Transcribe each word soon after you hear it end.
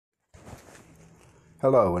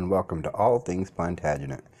Hello and welcome to All Things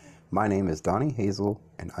Plantagenet. My name is Donnie Hazel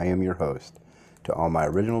and I am your host. To all my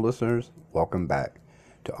original listeners, welcome back.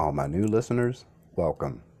 To all my new listeners,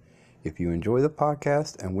 welcome. If you enjoy the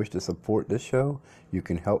podcast and wish to support this show, you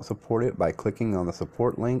can help support it by clicking on the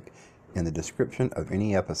support link in the description of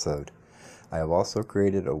any episode. I have also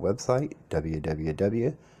created a website,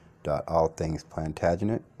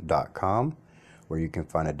 www.allthingsplantagenet.com, where you can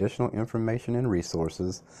find additional information and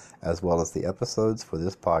resources, as well as the episodes for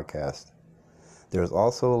this podcast. There is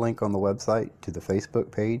also a link on the website to the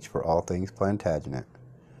Facebook page for All Things Plantagenet.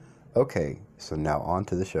 Okay, so now on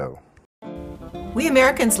to the show. We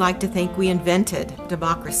Americans like to think we invented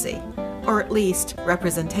democracy, or at least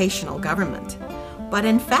representational government. But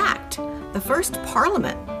in fact, the first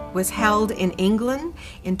parliament was held in England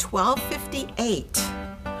in 1258.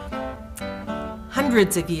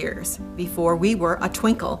 Hundreds of years before we were a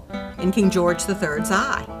twinkle in King George III's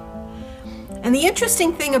eye. And the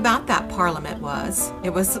interesting thing about that parliament was, it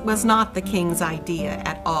was not the king's idea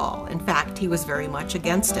at all. In fact, he was very much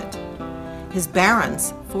against it. His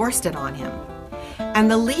barons forced it on him.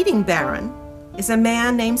 And the leading baron is a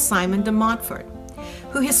man named Simon de Montfort,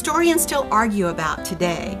 who historians still argue about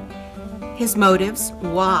today. His motives,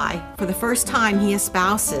 why, for the first time he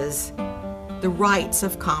espouses the rights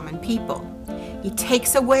of common people. He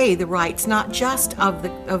takes away the rights not just of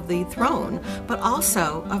the throne, but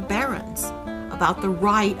also of barons, about the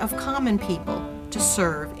right of common people to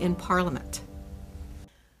serve in Parliament.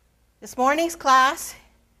 This morning's class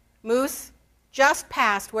moves just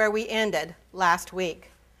past where we ended last week.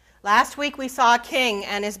 Last week we saw a king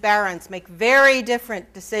and his barons make very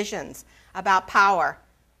different decisions about power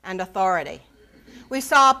and authority. We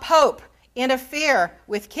saw a pope interfere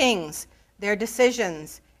with kings, their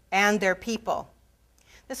decisions, and their people.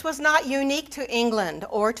 This was not unique to England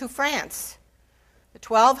or to France. The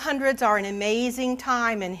 1200s are an amazing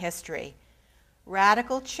time in history.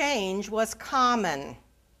 Radical change was common,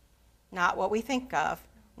 not what we think of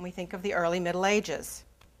when we think of the early Middle Ages.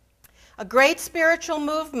 A great spiritual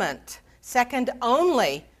movement, second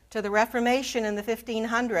only to the Reformation in the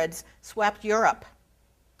 1500s, swept Europe.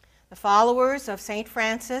 The followers of St.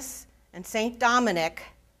 Francis and St. Dominic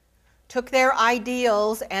took their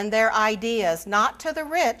ideals and their ideas not to the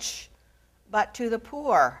rich, but to the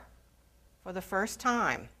poor for the first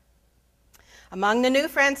time. Among the new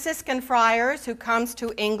Franciscan friars who comes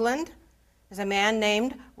to England is a man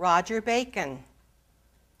named Roger Bacon,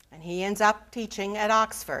 and he ends up teaching at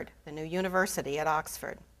Oxford, the new university at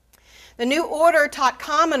Oxford. The new order taught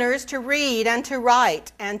commoners to read and to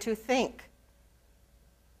write and to think.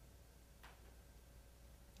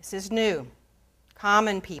 This is new.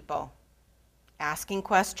 Common people asking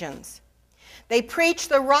questions. They preach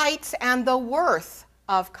the rights and the worth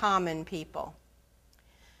of common people.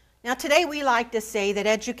 Now today we like to say that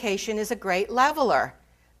education is a great leveler,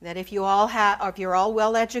 that if you're all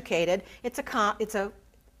well educated, it's a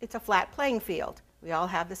flat playing field. We all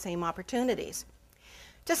have the same opportunities.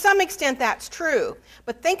 To some extent that's true,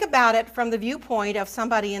 but think about it from the viewpoint of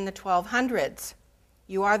somebody in the 1200s.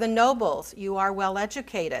 You are the nobles, you are well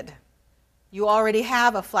educated. You already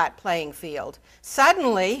have a flat playing field.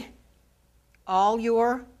 Suddenly, all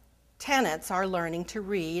your tenants are learning to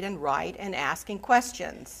read and write and asking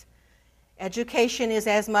questions. Education is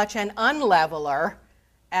as much an unleveler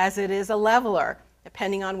as it is a leveler,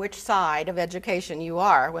 depending on which side of education you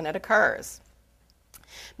are when it occurs.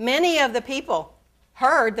 Many of the people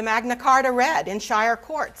heard the Magna Carta read in shire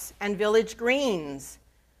courts and village greens.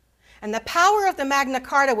 And the power of the Magna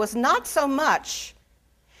Carta was not so much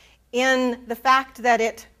in the fact that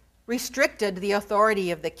it restricted the authority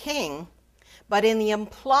of the king, but in the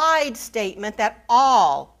implied statement that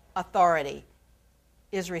all authority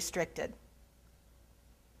is restricted.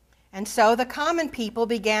 And so the common people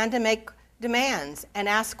began to make demands and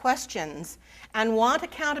ask questions and want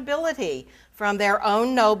accountability from their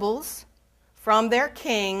own nobles, from their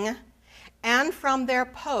king, and from their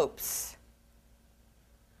popes.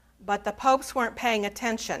 But the popes weren't paying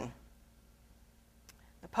attention.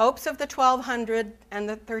 The popes of the 1200s and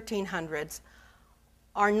the 1300s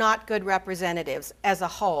are not good representatives as a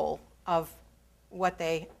whole of what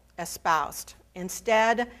they espoused.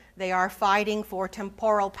 Instead, they are fighting for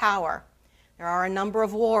temporal power. There are a number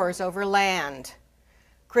of wars over land.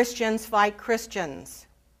 Christians fight Christians,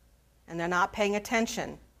 and they're not paying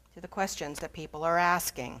attention to the questions that people are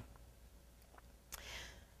asking.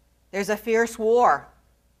 There's a fierce war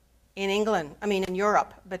in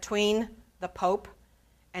Europe, between the Pope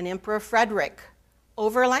and Emperor Frederick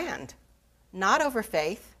over land, not over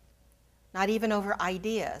faith, not even over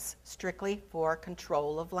ideas, strictly for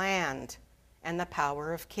control of land and the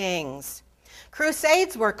power of kings.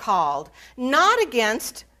 Crusades were called, not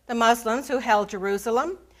against the Muslims who held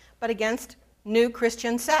Jerusalem, but against new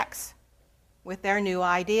Christian sects with their new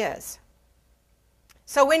ideas.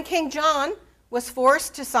 So when King John was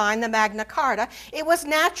forced to sign the Magna Carta, it was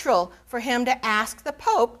natural for him to ask the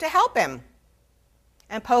Pope to help him.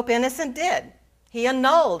 And Pope Innocent did. He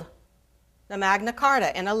annulled the Magna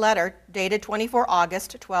Carta in a letter dated 24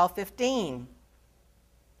 August 1215.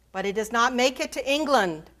 But it does not make it to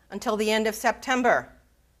England until the end of September,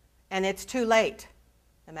 and it's too late.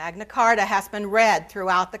 The Magna Carta has been read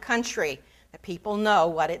throughout the country. The people know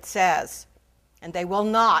what it says, and they will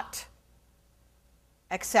not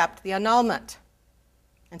accept the annulment.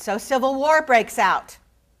 And so civil war breaks out.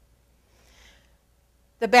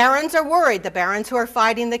 The barons are worried. The barons who are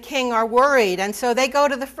fighting the king are worried, and so they go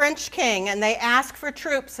to the French king and they ask for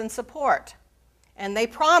troops and support. And they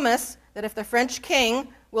promise that if the French king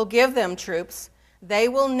will give them troops, they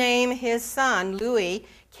will name his son, Louis,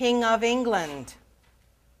 King of England.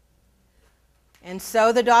 And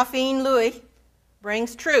so the Dauphin Louis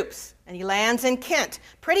brings troops, and he lands in Kent,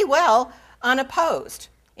 pretty well unopposed,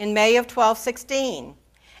 in May of 1216.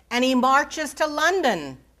 And he marches to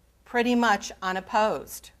London, pretty much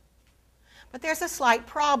unopposed. But there's a slight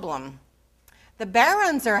problem. The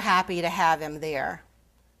barons are happy to have him there,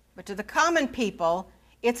 but to the common people,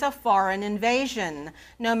 it's a foreign invasion,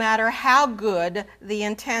 no matter how good the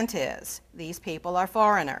intent is. These people are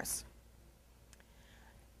foreigners.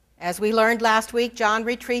 As we learned last week, John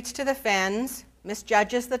retreats to the fens,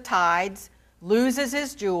 misjudges the tides, loses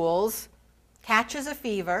his jewels, catches a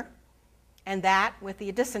fever, and that, with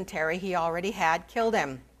the dysentery he already had, killed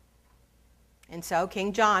him. And so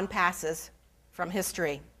King John passes from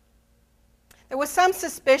history. There was some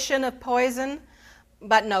suspicion of poison,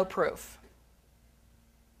 but no proof.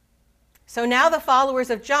 So now the followers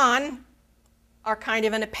of John are kind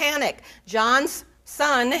of in a panic. John's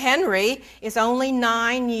son, Henry, is only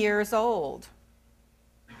 9 years old.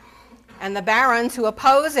 And the barons who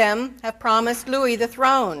oppose him have promised Louis the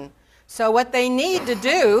throne. So what they need to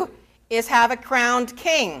do is have a crowned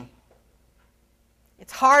king.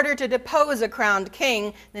 It's harder to depose a crowned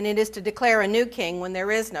king than it is to declare a new king when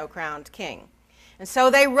there is no crowned king. And so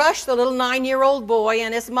they rush the little 9-year-old boy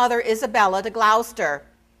and his mother Isabella to Gloucester,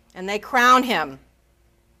 and they crown him.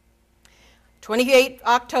 28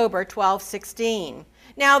 October 1216.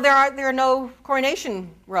 Now there are no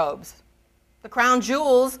coronation robes. The crown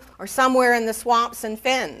jewels are somewhere in the swamps and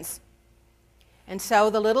fens. And so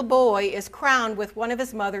the little boy is crowned with one of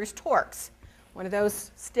his mother's torques, one of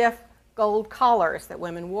those stiff gold collars that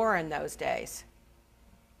women wore in those days.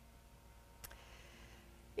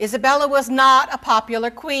 Isabella was not a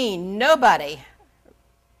popular queen. Nobody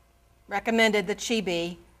recommended that she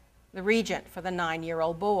be the regent for the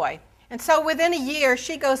 9-year-old boy. And so within a year,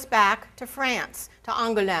 she goes back to France, to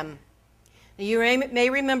Angoulême. Now, you may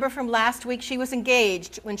remember from last week, she was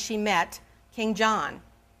engaged when she met King John.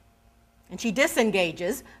 And she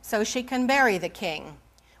disengages so she can marry the king.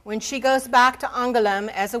 When she goes back to Angoulême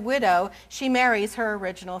as a widow, she marries her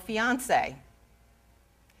original fiancé.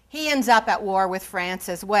 He ends up at war with France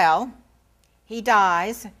as well. He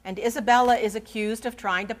dies, and Isabella is accused of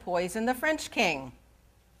trying to poison the French king.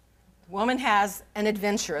 The woman has an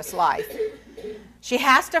adventurous life. She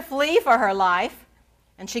has to flee for her life,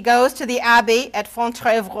 and she goes to the abbey at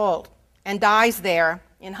Fontevraud and dies there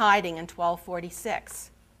in hiding in 1246.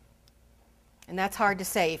 And that's hard to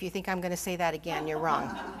say. If you think I'm going to say that again, you're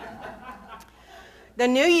wrong. The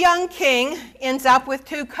new young king ends up with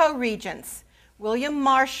 2 co-regents, William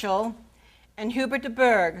Marshal and Hubert de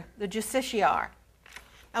Burgh, the justiciar.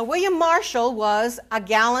 Now, William Marshal was a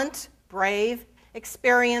gallant, brave,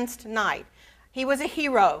 experienced knight. He was a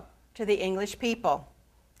hero to the English people.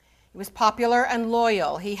 He was popular and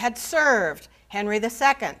loyal. He had served Henry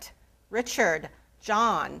II, Richard,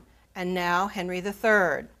 John, and now Henry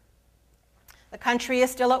III. The country is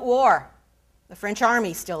still at war. The French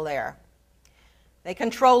army is still there. They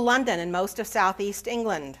control London and most of southeast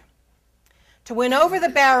England. To win over the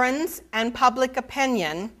barons and public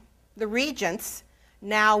opinion, the regents,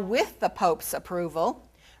 now with the Pope's approval,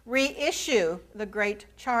 reissue the Great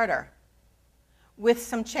Charter with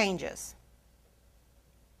some changes.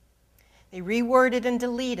 They reworded and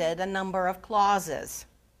deleted a number of clauses.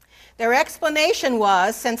 Their explanation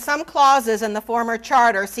was, since some clauses in the former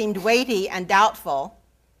charter seemed weighty and doubtful,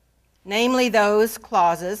 namely those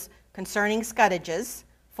clauses concerning scuttages,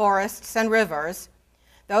 forests, and rivers,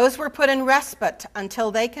 those were put in respite until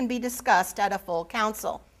they can be discussed at a full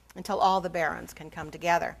council, until all the barons can come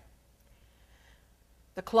together.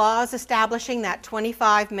 The clause establishing that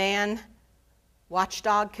 25-man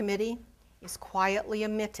watchdog committee is quietly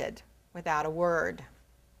omitted without a word.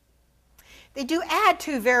 They do add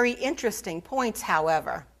two very interesting points,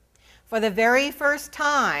 however. For the very first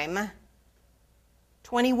time,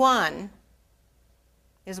 21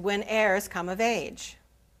 is when heirs come of age.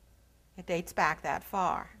 It dates back that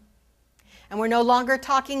far. And we're no longer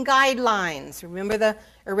talking guidelines. Remember, the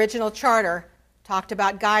original charter talked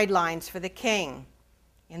about guidelines for the king.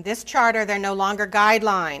 In this charter, they're no longer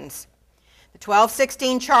guidelines. The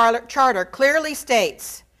 1216 charter clearly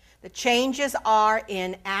states the changes are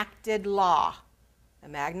enacted law. The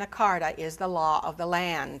Magna Carta is the law of the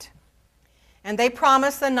land. And they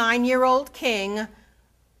promise the 9-year-old king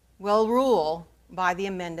will rule by the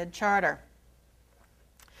amended charter.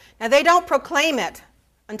 Now, they don't proclaim it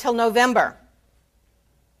until November,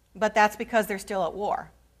 but that's because they're still at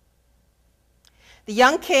war. The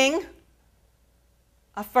young king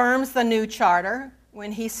affirms the new charter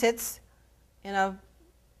when he sits in a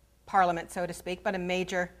parliament, so to speak, but a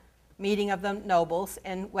major meeting of the nobles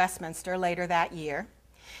in Westminster later that year.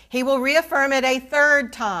 He will reaffirm it a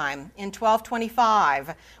third time in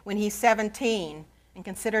 1225 when he's 17 and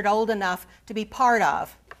considered old enough to be part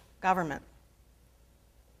of government.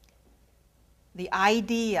 The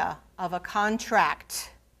idea of a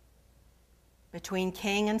contract between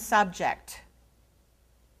king and subject,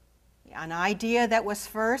 an idea that was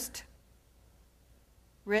first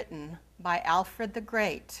written by Alfred the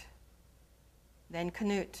Great, then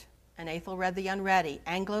Canute and Aethelred the Unready,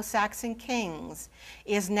 Anglo-Saxon kings,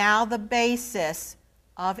 is now the basis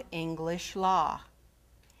of English law.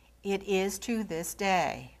 It is to this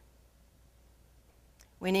day.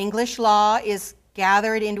 When English law is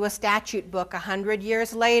gathered into a statute book 100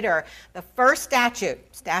 years later, the first statute,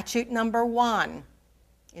 statute number 1,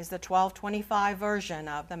 is the 1225 version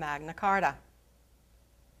of the Magna Carta.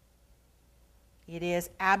 It is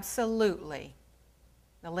absolutely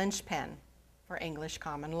the linchpin for English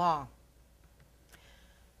common law.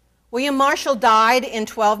 William Marshall died in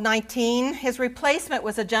 1219. His replacement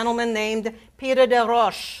was a gentleman named Pere de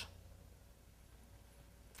Roche.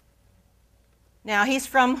 Now, he's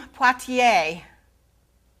from Poitiers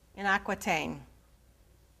in Aquitaine.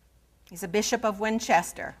 He's a bishop of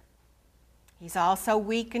Winchester. He's also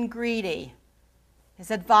weak and greedy. His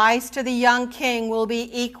advice to the young king will be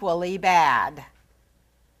equally bad.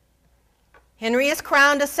 Henry is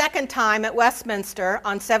crowned a second time at Westminster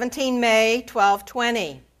on 17 May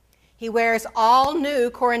 1220. He wears all new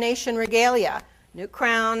coronation regalia, new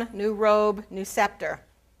crown, new robe, new scepter.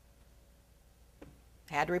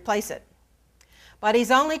 Had to replace it. But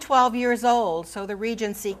he's only 12 years old, so the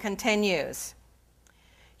regency continues.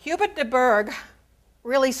 Hubert de Burgh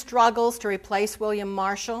really struggles to replace William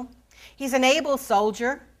Marshall. He's an able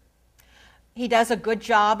soldier. He does a good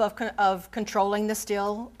job of controlling the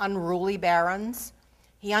still unruly barons.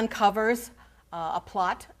 He uncovers a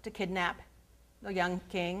plot to kidnap the young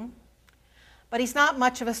king. But he's not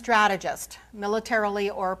much of a strategist, militarily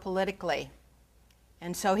or politically.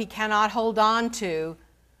 And so he cannot hold on to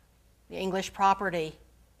the English property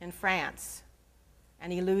in France.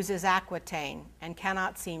 And he loses Aquitaine and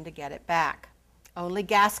cannot seem to get it back. Only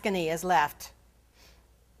Gascony is left.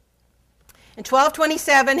 In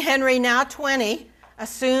 1227, Henry, now 20,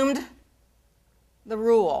 assumed the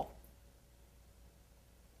rule.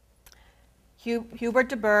 Hubert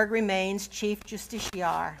de Burgh remains chief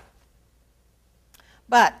justiciar.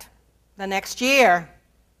 But the next year,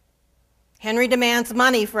 Henry demands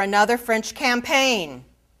money for another French campaign.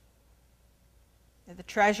 The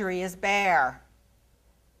treasury is bare.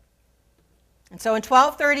 And so in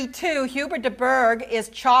 1232, Hubert de Burgh is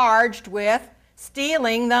charged with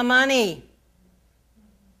stealing the money.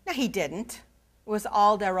 Now, he didn't. It was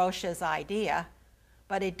all Desroches' idea.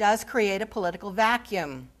 But it does create a political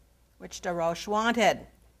vacuum, which Desroches wanted.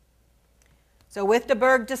 So with de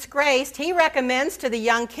Burgh disgraced, he recommends to the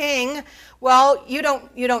young king, well, you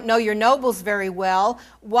don't know your nobles very well.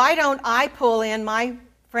 Why don't I pull in my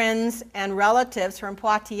friends and relatives from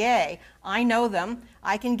Poitiers? I know them.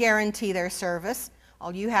 I can guarantee their service.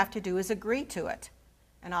 All you have to do is agree to it.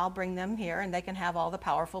 And I'll bring them here, and they can have all the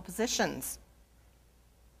powerful positions.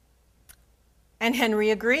 And Henry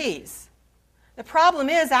agrees. The problem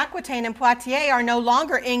is Aquitaine and Poitiers are no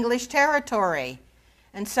longer English territory.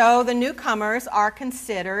 And so the newcomers are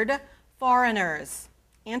considered foreigners,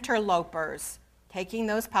 interlopers, taking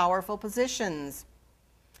those powerful positions.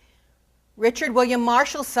 Richard William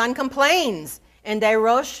Marshall's son complains, and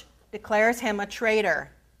Desroches declares him a traitor.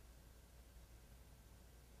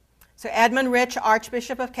 So Edmund Rich,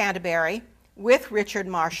 Archbishop of Canterbury, with Richard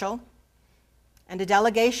Marshall, and a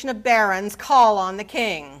delegation of barons call on the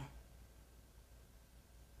king.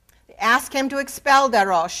 They ask him to expel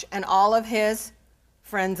Desroches and all of his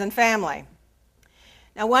friends and family.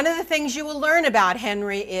 Now, one of the things you will learn about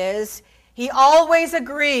Henry is he always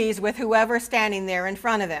agrees with whoever's standing there in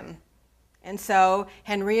front of him. And so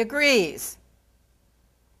Henry agrees.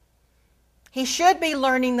 He should be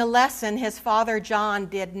learning the lesson his father John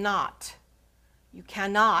did not. You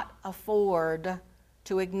cannot afford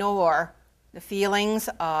to ignore the feelings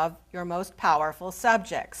of your most powerful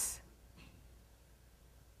subjects.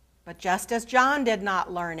 But just as John did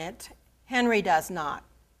not learn it, Henry does not.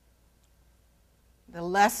 The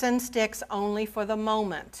lesson sticks only for the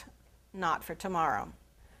moment, not for tomorrow.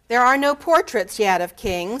 There are no portraits yet of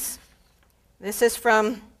kings. This is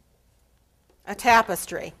from a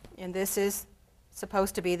tapestry, and this is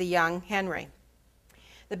supposed to be the young Henry.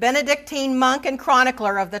 The Benedictine monk and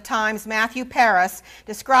chronicler of the times, Matthew Paris,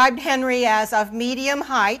 described Henry as of medium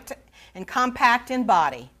height and compact in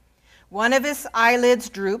body. One of his eyelids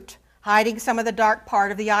drooped, hiding some of the dark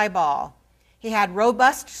part of the eyeball. He had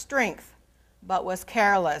robust strength, but was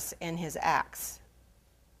careless in his acts.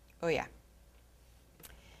 Oh yeah.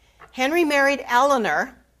 Henry married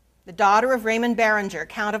Eleanor, the daughter of Raymond Berenger,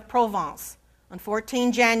 Count of Provence, on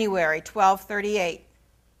 14 January 1238.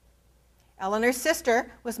 Eleanor's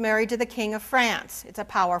sister was married to the King of France. It's a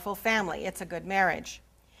powerful family. It's a good marriage.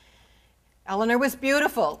 Eleanor was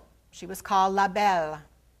beautiful. She was called La Belle.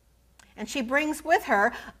 And she brings with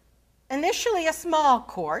her initially a small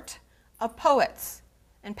court of poets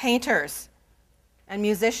and painters and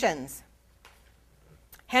musicians.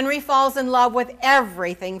 Henry falls in love with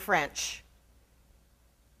everything French.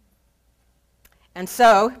 And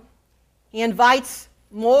so he invites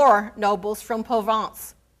more nobles from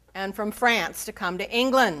Provence and from France to come to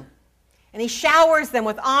England. And he showers them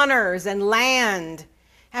with honors and land.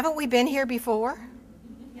 Haven't we been here before?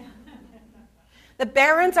 The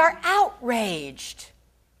barons are outraged.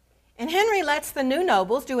 And Henry lets the new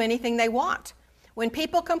nobles do anything they want. When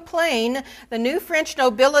people complain, the new French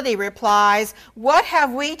nobility replies, "What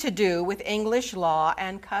have we to do with English law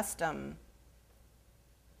and custom?"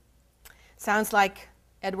 Sounds like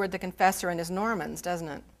Edward the Confessor and his Normans, doesn't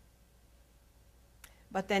it?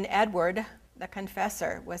 But then Edward the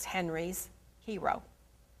Confessor was Henry's hero,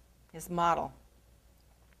 his model.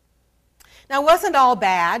 Now, it wasn't all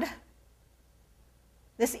bad.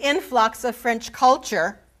 This influx of French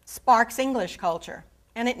culture sparks English culture,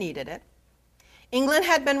 and it needed it. England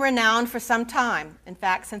had been renowned for some time, in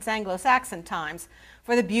fact, since Anglo-Saxon times,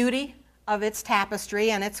 for the beauty of its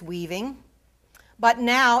tapestry and its weaving. But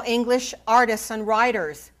now English artists and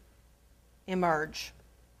writers emerge.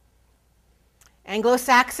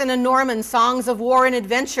 Anglo-Saxon and Norman songs of war and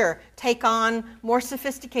adventure take on more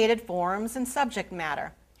sophisticated forms and subject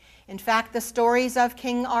matter. In fact, the stories of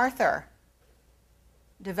King Arthur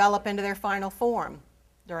develop into their final form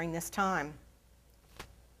during this time.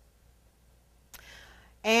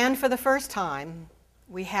 And for the first time,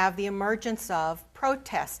 we have the emergence of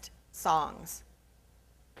protest songs.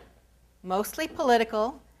 Mostly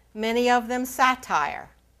political, many of them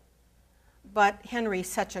satire. But Henry's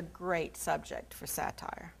such a great subject for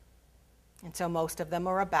satire. And so most of them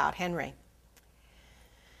are about Henry.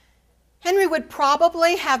 Henry would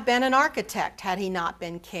probably have been an architect had he not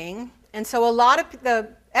been king. And so a lot of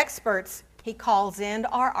the experts he calls in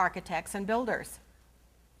are architects and builders.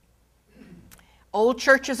 Old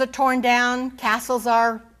churches are torn down, castles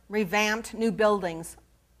are revamped, new buildings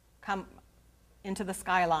come into the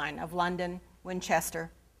skyline of London,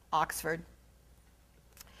 Winchester, Oxford.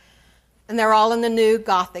 And they're all in the new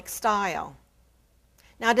Gothic style.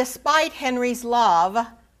 Now, despite Henry's love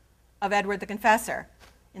of Edward the Confessor,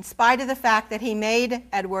 in spite of the fact that he made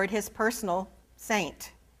Edward his personal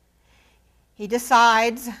saint, he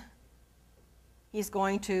decides he's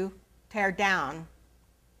going to tear down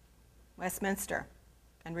Westminster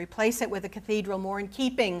and replace it with a cathedral more in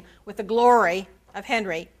keeping with the glory of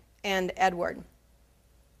Henry and Edward.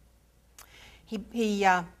 He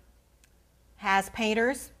has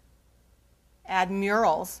painters add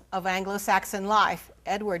murals of Anglo-Saxon life,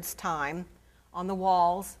 Edward's time, on the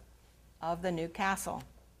walls of the new castle.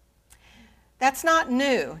 That's not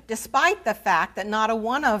new, despite the fact that not a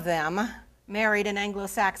one of them married an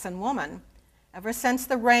Anglo-Saxon woman. Ever since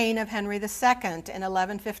the reign of Henry II in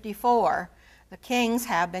 1154, the kings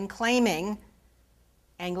have been claiming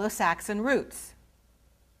Anglo-Saxon roots.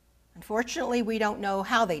 Unfortunately, we don't know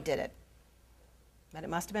how they did it, but it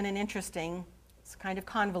must have been an interesting, kind of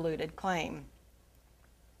convoluted claim.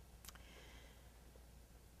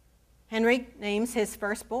 Henry names his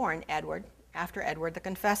firstborn Edward after Edward the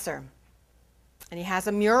Confessor, and he has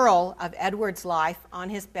a mural of Edward's life on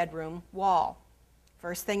his bedroom wall.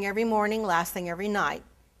 First thing every morning, last thing every night.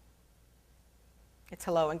 It's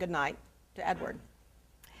hello and good night to Edward.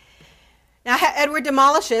 Now, Edward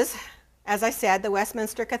demolishes, as I said, the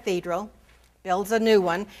Westminster Cathedral, builds a new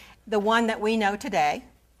one, the one that we know today,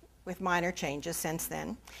 with minor changes since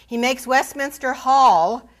then. He makes Westminster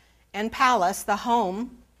Hall and Palace the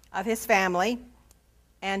home of his family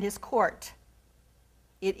and his court.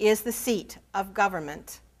 It is the seat of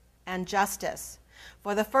government and justice.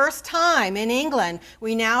 For the first time in England,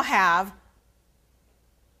 we now have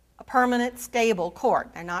a permanent, stable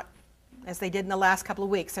court. They're not, as they did in the last couple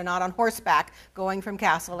of weeks, they're not on horseback going from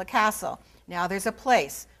castle to castle. Now there's a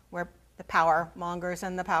place where the power mongers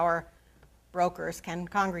and the power brokers can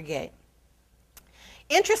congregate.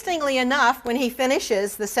 Interestingly enough, when he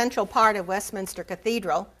finishes the central part of Westminster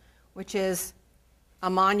Cathedral, which is a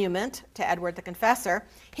monument to Edward the Confessor,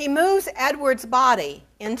 he moves Edward's body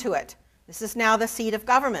into it. This is now the seat of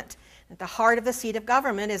government. At the heart of the seat of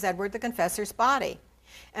government is Edward the Confessor's body.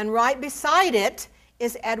 And right beside it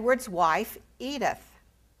is Edward's wife, Edith.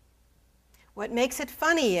 What makes it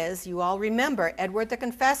funny is, you all remember, Edward the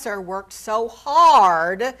Confessor worked so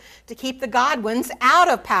hard to keep the Godwins out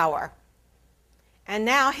of power. And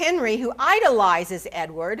now Henry, who idolizes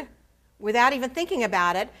Edward, without even thinking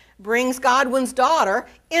about it, brings Godwin's daughter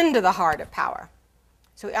into the heart of power.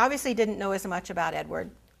 So he obviously didn't know as much about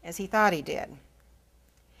Edward as he thought he did.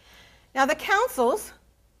 Now the councils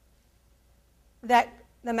that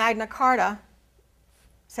the Magna Carta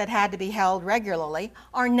said had to be held regularly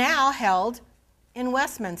are now held in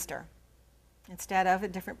Westminster instead of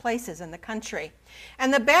at different places in the country.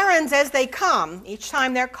 And the barons, as they come, each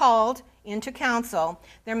time they're called into council,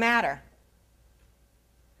 they're madder,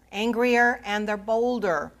 angrier, and they're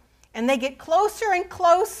bolder. And they get closer and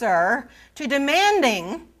closer to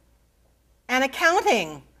demanding an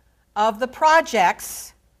accounting of the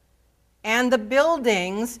projects and the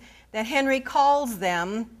buildings that Henry calls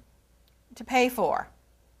them to pay for.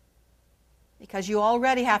 Because you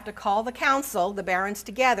already have to call the council, the barons,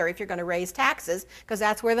 together if you're going to raise taxes, because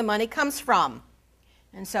that's where the money comes from.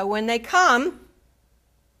 And so when they come,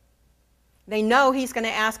 they know he's going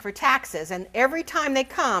to ask for taxes. And every time they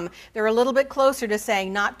come, they're a little bit closer to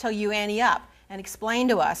saying, not till you ante up and explain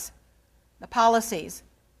to us the policies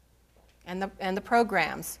and the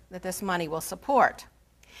programs that this money will support.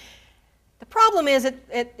 The problem is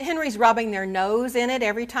that Henry's rubbing their nose in it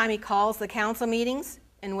every time he calls the council meetings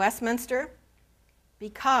in Westminster,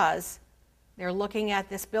 because they're looking at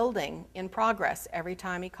this building in progress every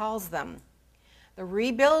time he calls them. The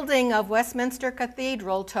rebuilding of Westminster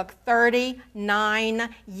Cathedral took 39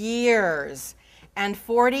 years and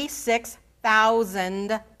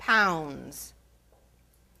 £46,000.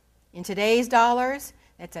 In today's dollars,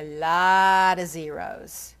 that's a lot of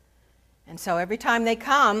zeros. And so every time they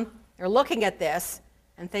come, they're looking at this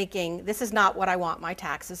and thinking, this is not what I want my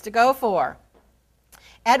taxes to go for.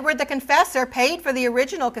 Edward the Confessor paid for the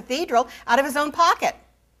original cathedral out of his own pocket.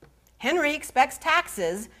 Henry expects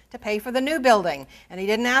taxes to pay for the new building, and he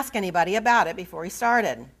didn't ask anybody about it before he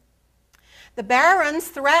started. The barons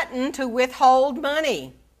threatened to withhold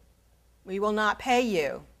money. We will not pay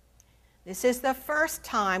you. This is the first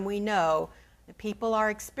time we know that people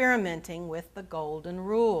are experimenting with the golden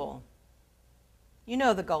rule. You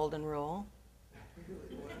know the golden rule.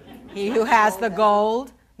 He who has the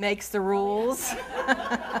gold makes the rules.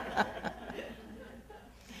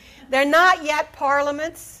 They're not yet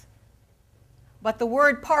parliaments, but the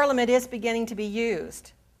word parliament is beginning to be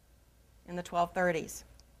used in the 1230s.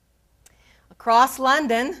 Across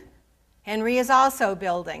London, Henry is also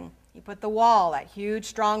building. He put the wall, that huge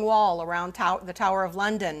strong wall around the Tower of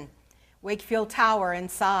London, Wakefield Tower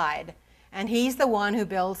inside, and he's the one who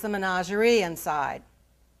builds the menagerie inside.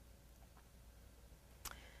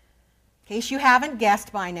 In case you haven't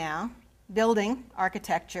guessed by now, building,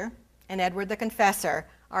 architecture, and Edward the Confessor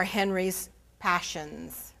are Henry's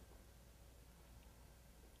passions.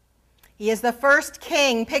 He is the first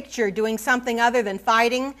king pictured doing something other than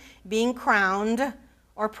fighting, being crowned,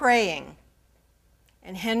 or praying.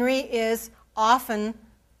 And Henry is often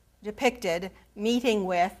depicted meeting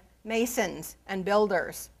with masons and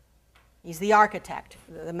builders. He's the architect,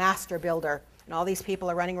 the master builder, and all these people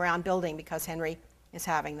are running around building because Henry is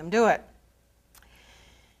having them do it.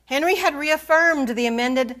 Henry had reaffirmed the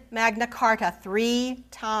amended Magna Carta 3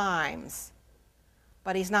 times,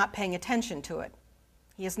 but he's not paying attention to it.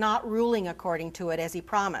 He is not ruling according to it as he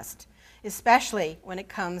promised, especially when it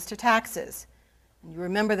comes to taxes. And you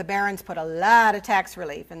remember the barons put a lot of tax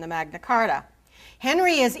relief in the Magna Carta.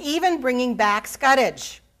 Henry is even bringing back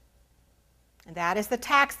scutage, and that is the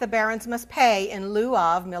tax the barons must pay in lieu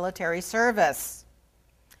of military service.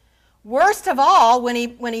 Worst of all, when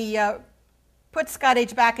he put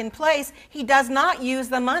scutage back in place, he does not use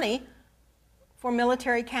the money for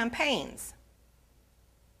military campaigns.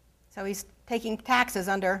 So he's taking taxes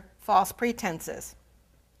under false pretenses.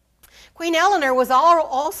 Queen Eleanor was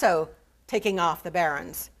also taking off the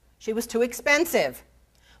barons. She was too expensive.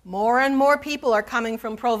 More and more people are coming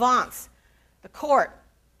from Provence. The court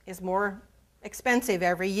is more expensive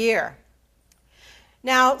every year.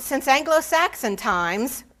 Now, since Anglo-Saxon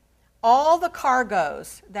times, all the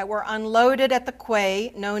cargoes that were unloaded at the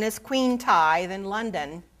quay known as Queen Tithe in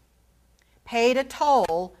London paid a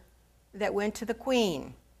toll that went to the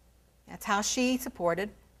Queen. That's how she supported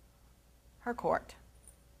her court.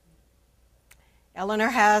 Eleanor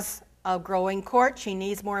has a growing court. She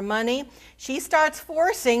needs more money. She starts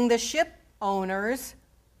forcing the ship owners,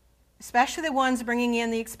 especially the ones bringing in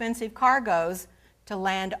the expensive cargoes, to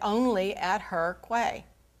land only at her quay.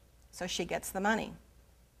 So she gets the money.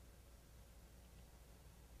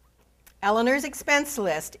 Eleanor's expense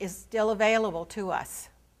list is still available to us.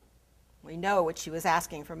 We know what she was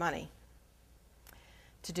asking for money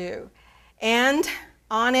to do. And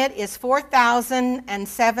on it is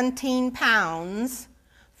 4,017 pounds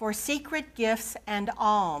for secret gifts and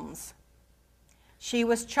alms. She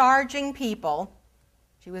was charging people,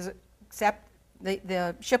 except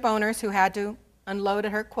the ship owners who had to unload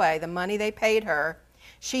at her quay, the money they paid her,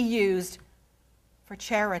 she used for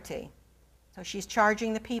charity. So she's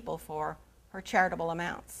charging the people for her charitable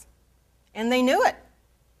amounts. And they knew it.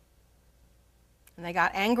 And they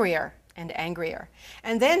got angrier and angrier.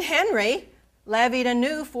 And then Henry levied a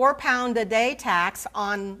new £4-a-day tax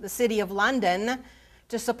on the city of London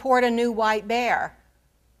to support a new white bear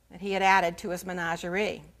that he had added to his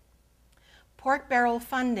menagerie. Pork barrel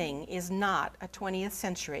funding is not a 20th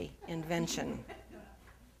century invention.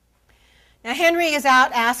 Now, Henry is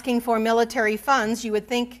out asking for military funds. You would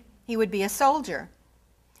think he would be a soldier.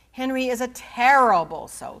 Henry is a terrible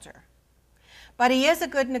soldier, but he is a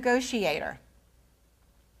good negotiator.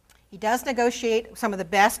 He does negotiate some of the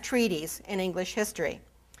best treaties in English history.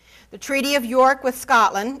 The Treaty of York with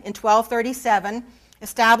Scotland in 1237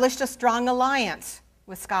 established a strong alliance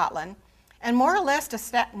with Scotland and more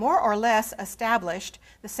or less established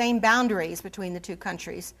the same boundaries between the two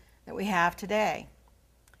countries that we have today.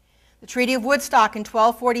 The Treaty of Woodstock in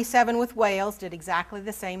 1247 with Wales did exactly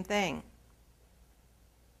the same thing.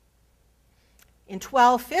 In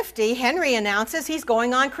 1250, Henry announces he's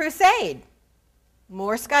going on crusade.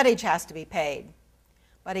 More scutage has to be paid,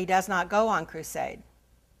 but he does not go on crusade.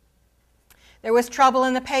 There was trouble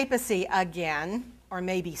in the papacy again, or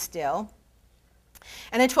maybe still.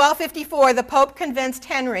 And in 1254, the Pope convinced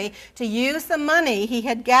Henry to use the money he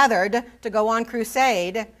had gathered to go on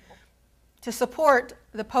crusade to support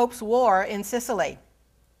the Pope's war in Sicily.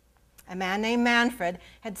 A man named Manfred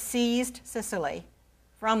had seized Sicily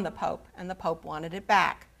from the Pope, and the Pope wanted it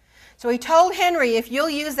back. So he told Henry, if you'll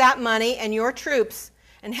use that money and your troops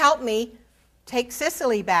and help me take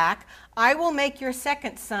Sicily back, I will make your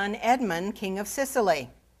second son, Edmund, king of Sicily.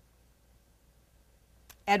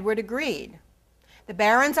 Edward agreed. The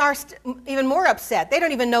barons are even more upset. They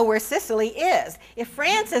don't even know where Sicily is. If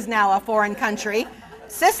France is now a foreign country,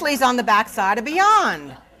 Sicily's on the backside of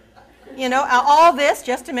beyond. You know, all this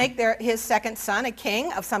just to make his second son a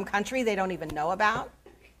king of some country they don't even know about.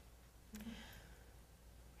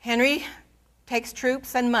 Henry takes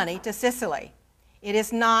troops and money to Sicily. It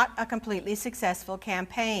is not a completely successful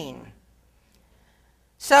campaign.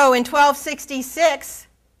 So in 1266,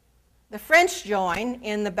 the French join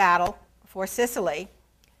in the battle for Sicily.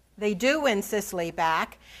 They do win Sicily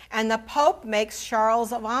back, and the Pope makes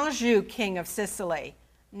Charles of Anjou king of Sicily,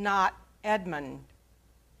 not Edmund.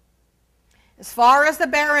 As far as the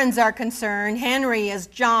barons are concerned, Henry is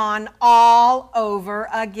John all over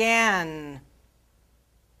again.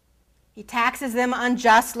 He taxes them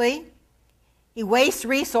unjustly. He wastes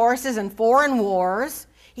resources in foreign wars.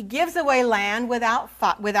 He gives away land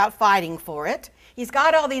without fighting for it. He's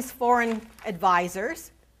got all these foreign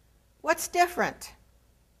advisors. What's different?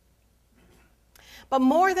 But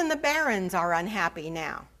more than the barons are unhappy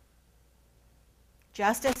now.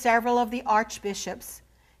 Just as several of the archbishops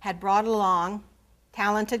had brought along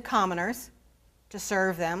talented commoners to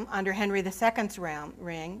serve them under Henry II's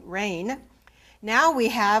reign, now we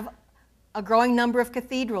have a growing number of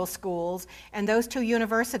cathedral schools and those two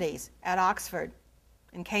universities at Oxford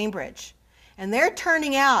and Cambridge. And they're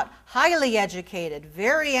turning out highly educated,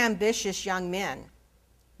 very ambitious young men,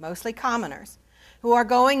 mostly commoners, who are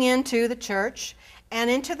going into the church and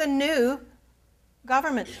into the new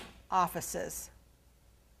government offices.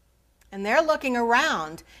 And they're looking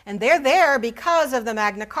around, and they're there because of the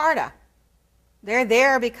Magna Carta. They're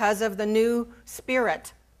there because of the new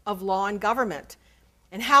spirit of law and government.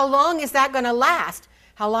 And how long is that going to last?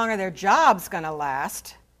 How long are their jobs going to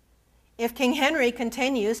last if King Henry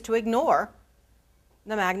continues to ignore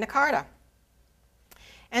the Magna Carta?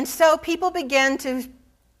 And so people begin to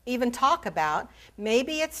even talk about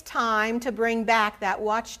maybe it's time to bring back that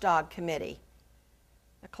watchdog committee,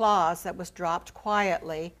 the clause that was dropped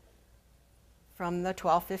quietly from the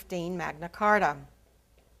 1215 Magna Carta.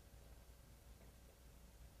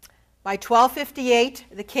 By 1258,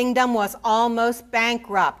 the kingdom was almost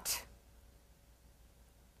bankrupt.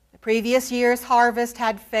 The previous year's harvest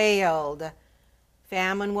had failed.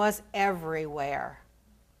 Famine was everywhere.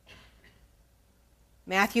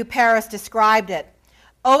 Matthew Paris described it.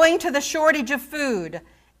 Owing to the shortage of food,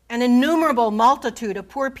 an innumerable multitude of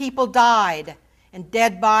poor people died, and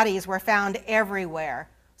dead bodies were found everywhere,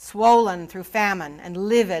 swollen through famine and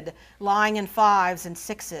livid, lying in 5s and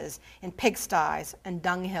 6s in pigsties and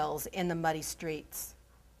dunghills in the muddy streets.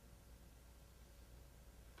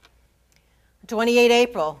 28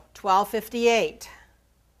 April 1258,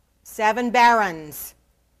 7 barons,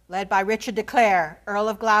 led by Richard de Clare, Earl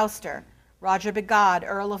of Gloucester, Roger Bigod,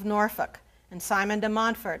 Earl of Norfolk, and Simon de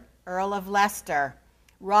Montfort, Earl of Leicester,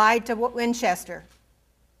 ride to Winchester,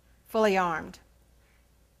 fully armed.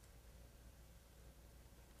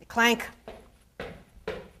 They clank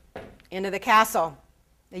into the castle.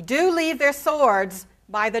 They do leave their swords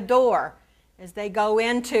by the door as they go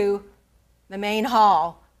into the main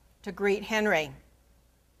hall to greet Henry.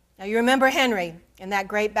 Now you remember Henry and that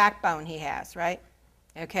great backbone he has, right?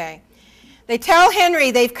 Okay. They tell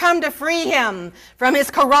Henry they've come to free him from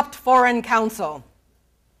his corrupt foreign council.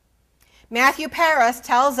 Matthew Paris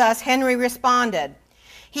tells us Henry responded.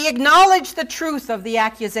 He acknowledged the truth of the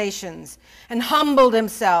accusations and humbled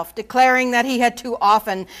himself, declaring that he had too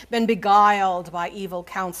often been beguiled by evil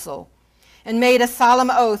counsel, and made a solemn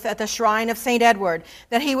oath at the shrine of St. Edward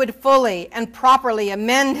that he would fully and properly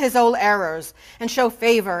amend his old errors and show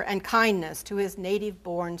favor and kindness to his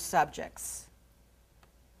native-born subjects.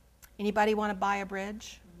 Anybody want to buy a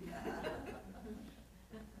bridge?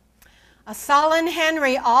 A sullen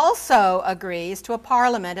Henry also agrees to a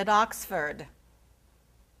parliament at Oxford.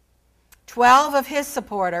 12 of his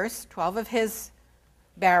supporters, 12 of his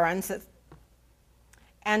barons,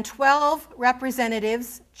 and 12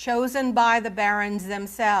 representatives chosen by the barons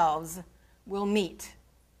themselves will meet.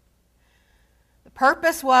 The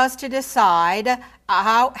purpose was to decide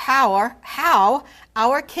how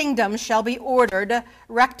our kingdom shall be ordered,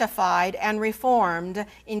 rectified, and reformed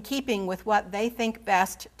in keeping with what they think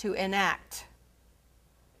best to enact.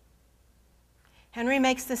 Henry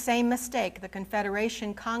makes the same mistake the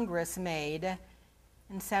Confederation Congress made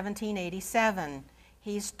in 1787.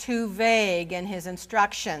 He's too vague in his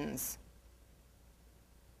instructions.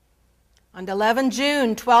 On 11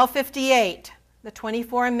 June 1258, the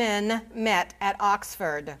 24 men met at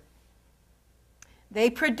Oxford. They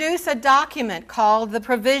produce a document called the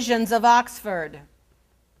Provisions of Oxford.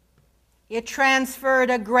 It transferred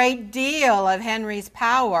a great deal of Henry's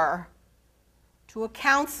power to a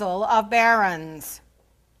council of barons,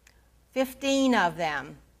 15 of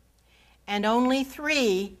them, and only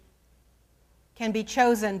 3 can be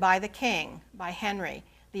chosen by the king, by Henry.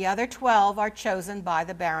 The other 12 are chosen by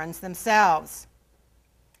the barons themselves.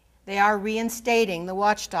 They are reinstating the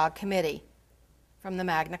Watchdog Committee from the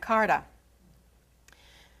Magna Carta.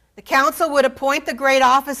 The council would appoint the great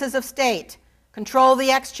offices of state, control the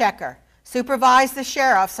exchequer, supervise the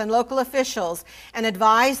sheriffs and local officials, and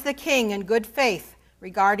advise the king in good faith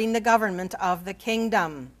regarding the government of the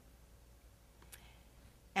kingdom.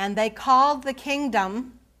 And they called the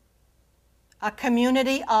kingdom a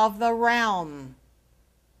community of the realm,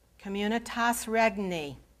 communitas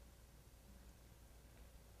regni.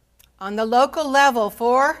 On the local level,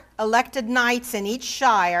 4 elected knights in each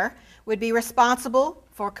shire would be responsible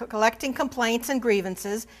for collecting complaints and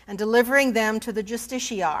grievances and delivering them to the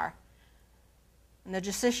justiciar. And the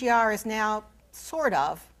justiciar is now sort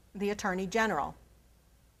of the attorney general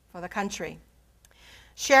for the country.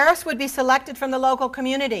 Sheriffs would be selected from the local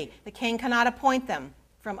community. The king cannot appoint them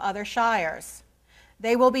from other shires.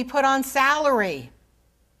 They will be put on salary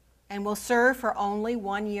and will serve for only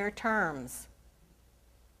 1-year terms.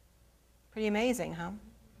 Pretty amazing, huh?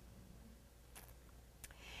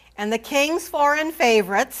 And the king's foreign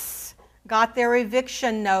favorites got their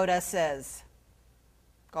eviction notices.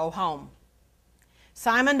 Go home.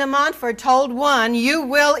 Simon de Montfort told one, "You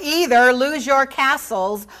will either lose your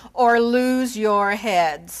castles or lose your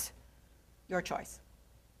heads. Your choice."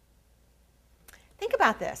 Think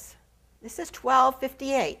about this. This is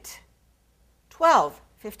 1258.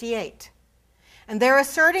 1258. And they're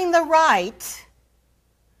asserting the right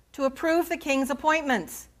to approve the king's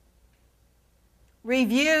appointments,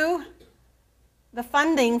 review the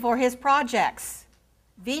funding for his projects,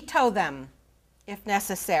 veto them if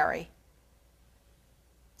necessary.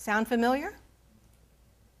 Sound familiar?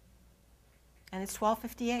 And it's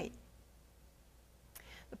 1258.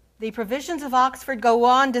 The provisions of Oxford go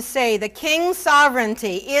on to say the king's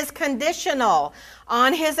sovereignty is conditional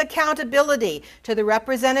on his accountability to the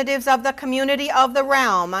representatives of the community of the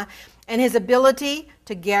realm and his ability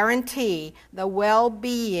to guarantee the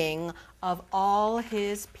well-being of all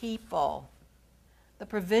his people. The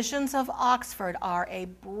provisions of Oxford are a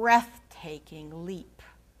breathtaking leap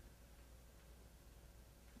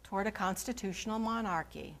toward a constitutional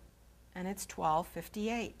monarchy, and it's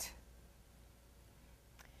 1258.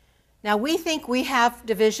 Now, we think we have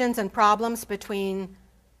divisions and problems between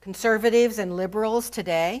conservatives and liberals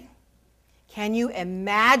today. Can you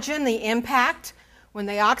imagine the impact when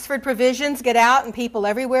the Oxford provisions get out and people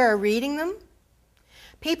everywhere are reading them?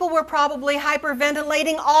 People were probably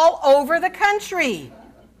hyperventilating all over the country.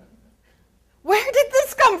 Where did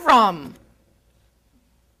this come from?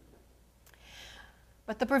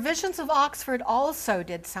 But the provisions of Oxford also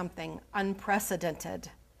did something unprecedented.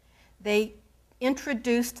 They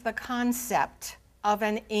introduced the concept of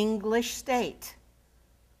an English state,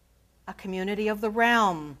 a community of the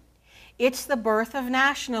realm. It's the birth of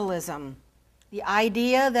nationalism, the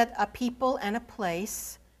idea that a people and a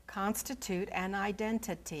place constitute an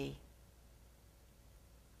identity.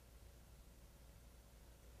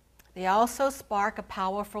 They also spark a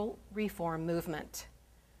powerful reform movement,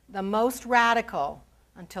 the most radical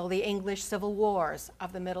until the English civil wars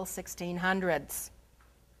of the middle 1600s.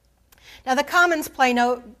 Now, the Commons play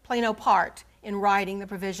no part in writing the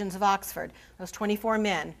provisions of Oxford. Those 24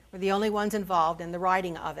 men were the only ones involved in the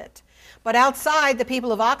writing of it. But outside, the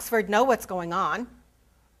people of Oxford know what's going on.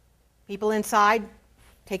 People inside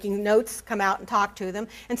taking notes come out and talk to them.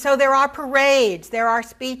 And so there are parades, there are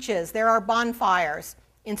speeches, there are bonfires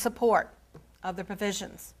in support of the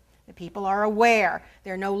provisions. The people are aware.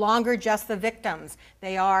 They're no longer just the victims.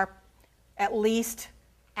 They are at least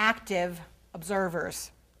active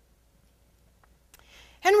observers.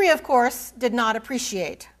 Henry, of course, did not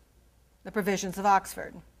appreciate the provisions of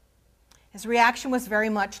Oxford. His reaction was very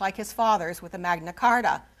much like his father's with the Magna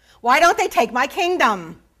Carta. Why don't they take my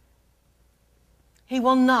kingdom? He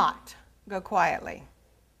will not go quietly.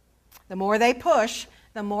 The more they push,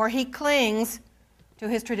 the more he clings to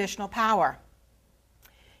his traditional power.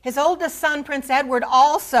 His oldest son, Prince Edward,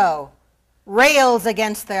 also rails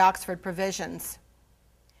against the Oxford provisions.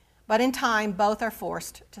 But in time, both are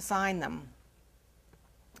forced to sign them.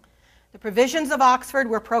 The provisions of Oxford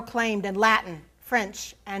were proclaimed in Latin,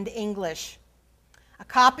 French, and English. A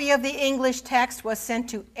copy of the English text was sent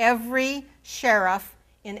to every sheriff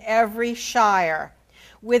in every shire,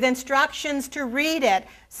 with instructions to read it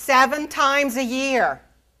 7 times a year,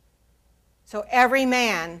 so every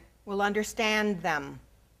man will understand them.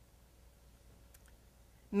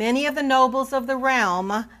 Many of the nobles of the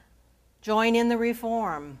realm join in the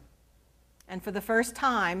reform, and for the first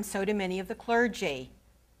time, so do many of the clergy.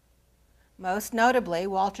 Most notably,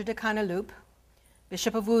 Walter de Cantilupe,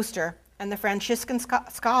 Bishop of Worcester, and the Franciscan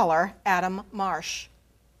scholar Adam Marsh.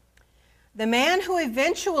 The man who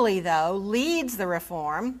eventually, though, leads the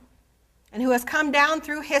reform and who has come down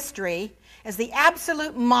through history as the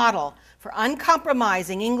absolute model for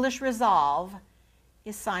uncompromising English resolve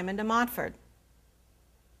is Simon de Montfort.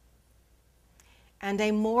 And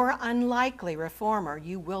a more unlikely reformer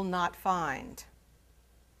you will not find.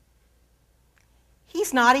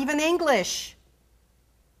 He's not even English.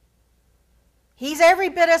 He's every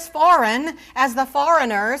bit as foreign as the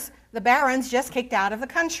foreigners the barons just kicked out of the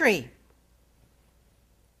country.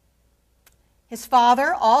 His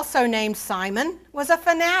father, also named Simon, was a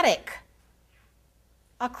fanatic,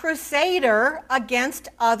 a crusader against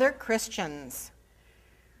other Christians.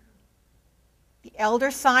 The elder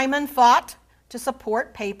Simon fought to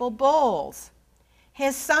support papal bulls.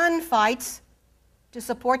 His son fights to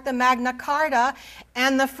support the Magna Carta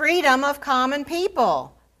and the freedom of common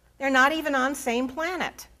people. They're not even on the same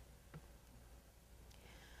planet.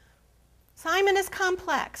 Simon is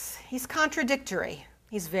complex. He's contradictory.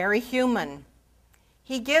 He's very human.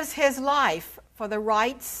 He gives his life for the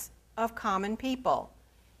rights of common people.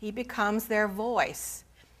 He becomes their voice.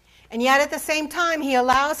 And yet at the same time, he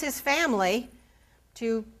allows his family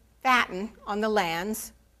to fatten on the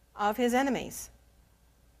lands of his enemies.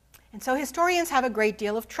 And so historians have a great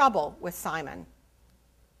deal of trouble with Simon.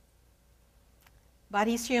 But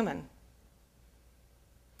he's human.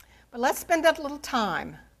 But let's spend a little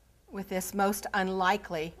time with this most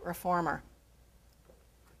unlikely reformer.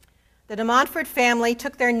 The de Montfort family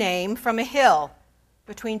took their name from a hill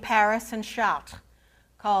between Paris and Chartres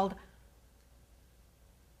called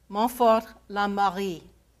Montfort-la-Marie.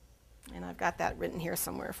 And I've got that written here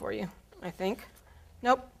somewhere for you, I think.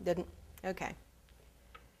 Nope, didn't. Okay.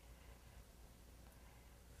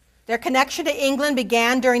 Their connection to England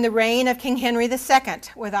began during the reign of King Henry II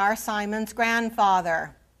with our Simon's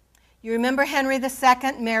grandfather. You remember Henry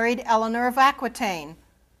II married Eleanor of Aquitaine,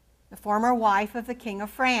 the former wife of the King of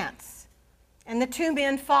France. And the two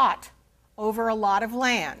men fought over a lot of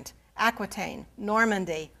land, Aquitaine,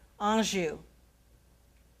 Normandy, Anjou.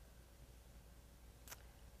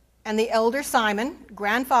 And the elder Simon,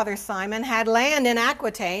 grandfather Simon, had land in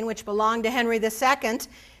Aquitaine, which belonged to Henry II,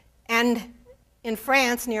 and in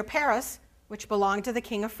France near Paris, which belonged to the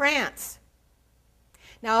King of France.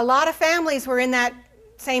 Now, a lot of families were in that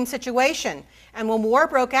same situation, and when war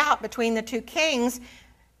broke out between the two kings,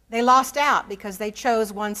 they lost out because they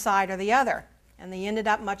chose one side or the other, and they ended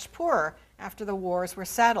up much poorer after the wars were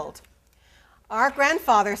settled. Our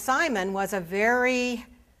grandfather Simon was he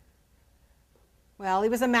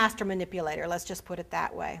was a master manipulator, let's just put it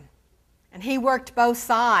that way. And he worked both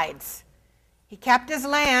sides. He kept his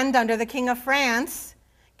land under the King of France,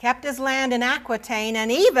 kept his land in Aquitaine,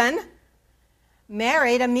 and even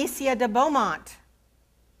married Amicia de Beaumont,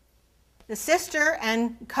 the sister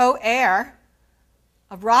and co-heir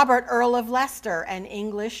of Robert, Earl of Leicester, an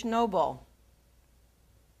English noble.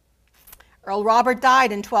 Earl Robert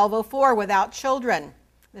died in 1204 without children.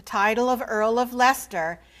 The title of Earl of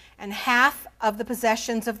Leicester and half of the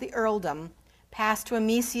possessions of the earldom passed to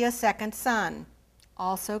Amicia's second son,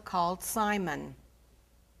 also called Simon.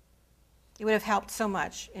 It would have helped so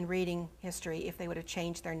much in reading history if they would have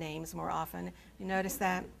changed their names more often. You notice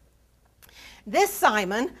that? This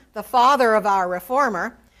Simon, the father of our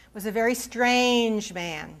reformer, was a very strange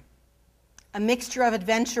man, a mixture of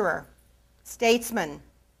adventurer, statesman,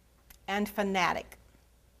 and fanatic.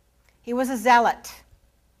 He was a zealot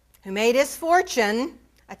who made his fortune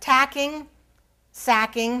attacking,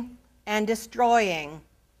 sacking, and destroying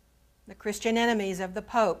the Christian enemies of the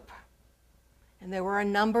Pope. And there were a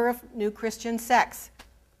number of new Christian sects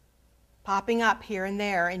popping up here and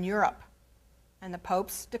there in Europe, and the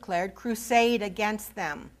popes declared crusade against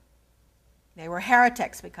them. They were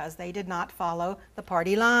heretics because they did not follow the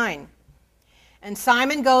party line. And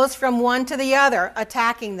Simon goes from one to the other,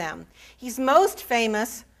 attacking them. He's most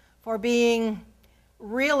famous for being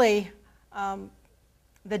really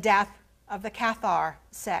the death of the Cathar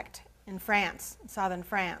sect in France, in southern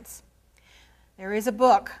France. There is a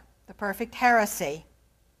book, The Perfect Heresy,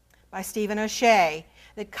 by Stephen O'Shea,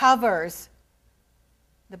 that covers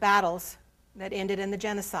the battles that ended in the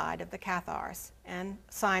genocide of the Cathars. And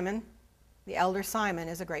Simon, the elder Simon,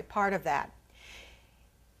 is a great part of that.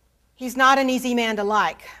 He's not an easy man to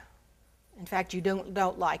like. In fact, you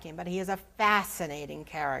don't like him, but he is a fascinating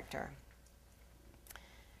character.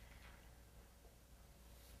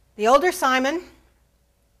 The older Simon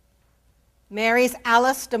marries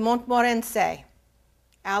Alice de Montmorency.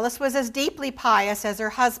 Alice was as deeply pious as her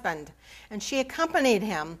husband, and she accompanied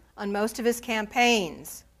him on most of his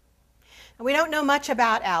campaigns. And we don't know much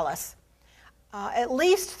about Alice. At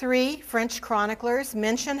least 3 French chroniclers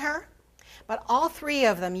mention her, but all 3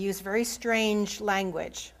 of them use very strange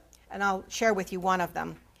language, and I'll share with you one of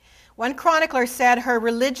them. One chronicler said her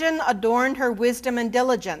religion adorned her wisdom and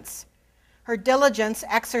diligence. Her diligence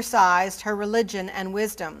exercised her religion and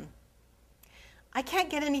wisdom. I can't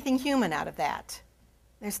get anything human out of that.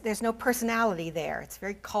 There's no personality there. It's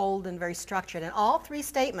very cold and very structured, and all 3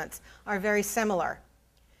 statements are very similar.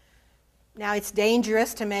 Now, it's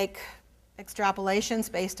dangerous to make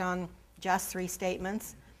extrapolations based on just 3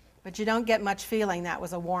 statements, but you don't get much feeling that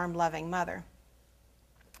was a warm, loving mother.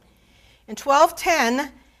 In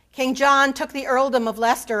 1210, King John took the earldom of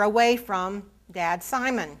Leicester away from Dad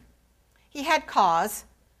Simon. He had cause.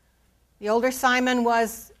 The older Simon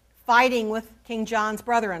was fighting with King John's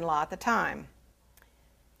brother-in-law at the time.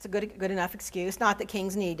 It's a good enough excuse. Not that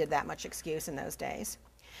kings needed that much excuse in those days.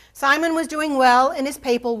 Simon was doing well in his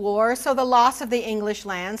papal war, so the loss of the English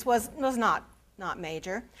lands was not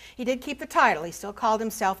major. He did keep the title. He still called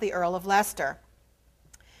himself the Earl of Leicester.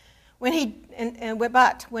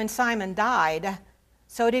 But when Simon died,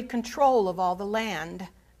 so did control of all the land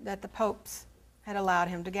that the popes had allowed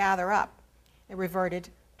him to gather up. It reverted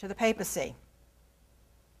to the papacy.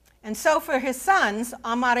 And so for his sons,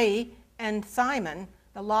 Amaury and Simon,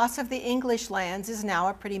 the loss of the English lands is now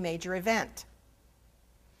a pretty major event.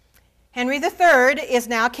 Henry III is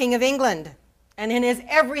now King of England and in his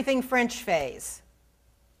everything French phase.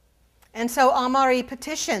 And so Amaury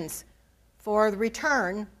petitions for the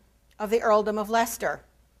return of the earldom of Leicester.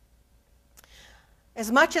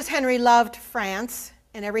 As much as Henry loved France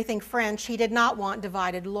and everything French, he did not want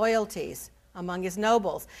divided loyalties among his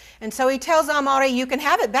nobles. And so he tells Amaury, you can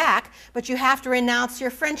have it back, but you have to renounce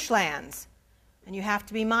your French lands, and you have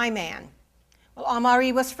to be my man. Well,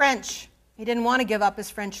 Amaury was French. He didn't want to give up his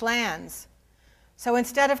French lands. So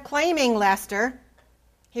instead of claiming Leicester,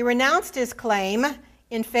 he renounced his claim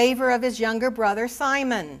in favor of his younger brother,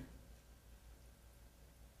 Simon.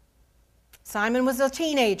 Simon was a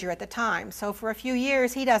teenager at the time, so for a few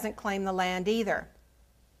years he doesn't claim the land either.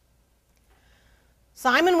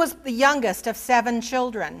 Simon was the youngest of 7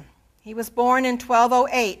 children. He was born in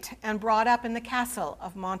 1208 and brought up in the castle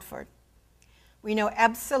of Montfort. We know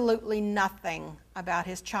absolutely nothing about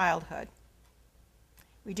his childhood.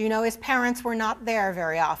 We do know his parents were not there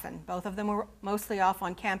very often. Both of them were mostly off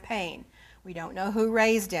on campaign. We don't know who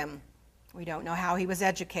raised him. We don't know how he was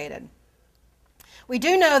educated. We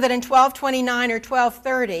do know that in 1229 or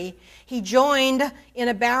 1230, he joined in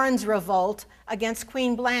a barons' revolt against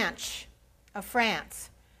Queen Blanche of France.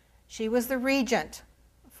 She was the regent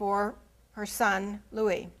for her son,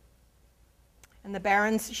 Louis. And the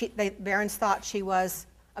barons thought she was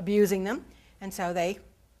abusing them, and so they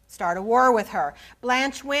start a war with her.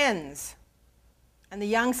 Blanche wins, and the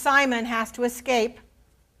young Simon has to escape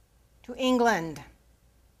to England.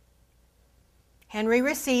 Henry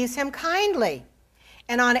receives him kindly,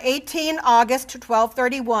 and on 18 August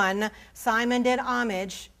 1231, Simon did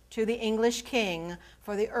homage to the English king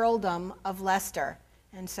for the earldom of Leicester,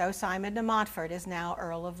 and so Simon de Montfort is now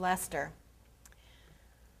Earl of Leicester.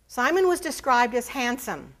 Simon was described as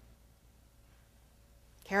handsome,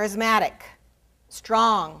 charismatic,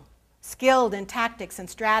 strong, skilled in tactics and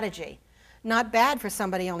strategy. Not bad for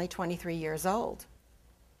somebody only 23 years old.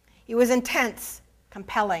 He was intense,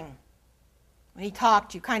 compelling. When he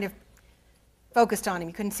talked, you kind of focused on him.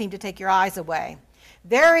 You couldn't seem to take your eyes away.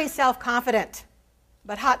 Very self-confident,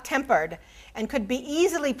 but hot-tempered, and could be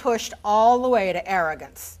easily pushed all the way to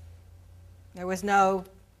arrogance. There was no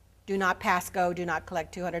do not pass go, do not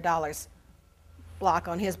collect $200 block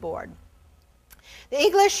on his board. The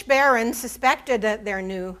English barons suspected their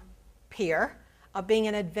new peer of being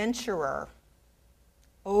an adventurer,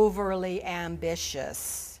 overly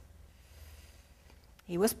ambitious.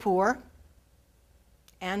 He was poor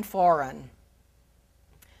and foreign.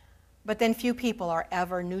 But then few people are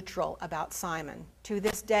ever neutral about Simon. To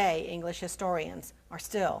this day, English historians are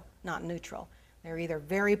still not neutral. They're either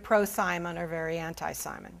very pro-Simon or very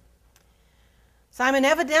anti-Simon. Simon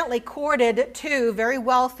evidently courted 2 very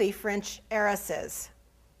wealthy French heiresses,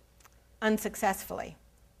 unsuccessfully.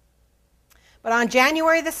 But on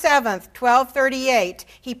January the 7th, 1238,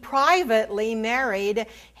 he privately married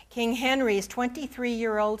King Henry's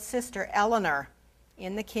 23-year-old sister, Eleanor,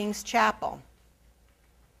 in the king's chapel.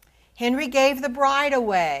 Henry gave the bride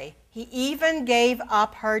away. He even gave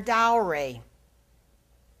up her dowry.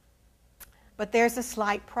 But there's a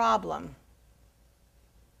slight problem.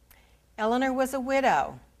 Eleanor was a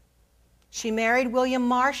widow. She married William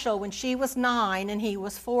Marshall when she was 9 and he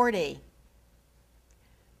was 40.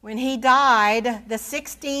 When he died, the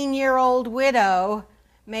 16-year-old widow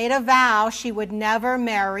made a vow she would never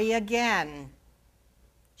marry again.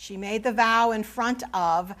 She made the vow in front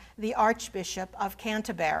of the Archbishop of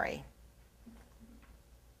Canterbury.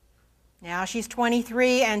 Now she's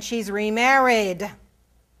 23 and she's remarried.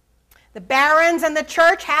 The barons and the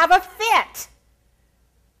church have a fit.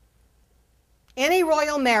 Any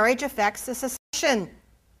royal marriage affects the succession.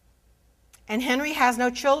 And Henry has no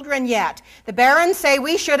children yet. The barons say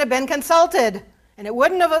we should have been consulted, and it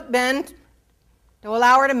wouldn't have been to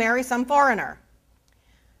allow her to marry some foreigner.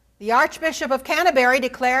 The Archbishop of Canterbury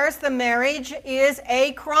declares the marriage is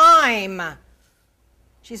a crime.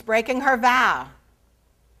 She's breaking her vow.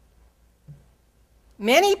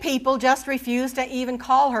 Many people just refuse to even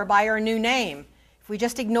call her by her new name. If we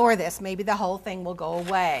just ignore this, maybe the whole thing will go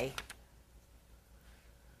away.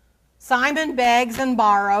 Simon begs and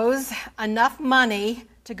borrows enough money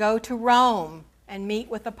to go to Rome and meet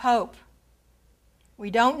with the Pope. We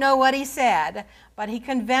don't know what he said, but he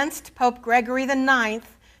convinced Pope Gregory IX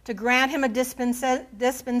to grant him a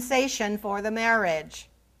dispensation for the marriage.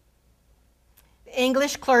 The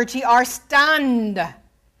English clergy are stunned.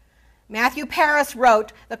 Matthew Paris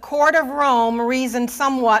wrote, "The court of Rome reasoned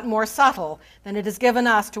somewhat more subtle than it is given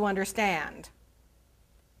us to understand."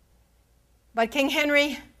 But King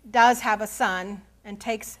Henry does have a son and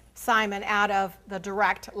takes Simon out of the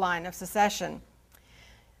direct line of succession.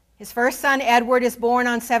 His first son, Edward, is born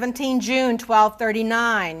on 17 June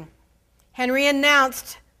 1239. Henry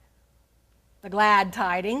announced the glad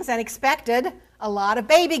tidings and expected a lot of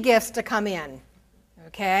baby gifts to come in.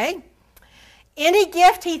 Okay? Any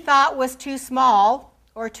gift he thought was too small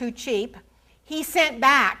or too cheap, he sent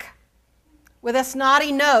back. with a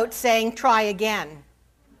snotty note saying, "Try again."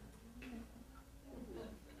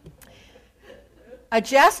 A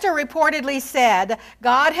jester reportedly said,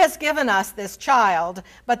 "God has given us this child,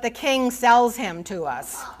 but the king sells him to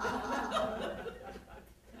us."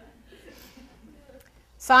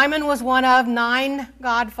 Simon was one of 9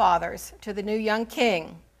 godfathers to the new young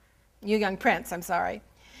prince.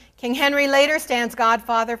 King Henry later stands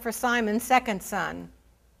godfather for Simon's second son,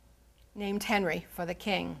 named Henry for the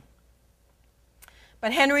king.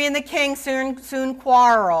 But Henry and the king soon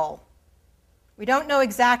quarrel. We don't know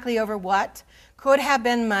exactly over what. Could have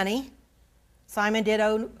been money. Simon did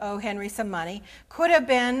owe Henry some money. Could have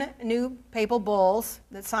been new papal bulls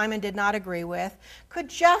that Simon did not agree with. Could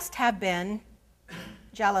just have been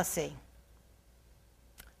jealousy.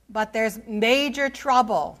 But there's major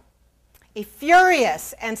trouble. A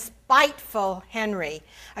furious and spiteful Henry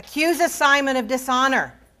accuses Simon of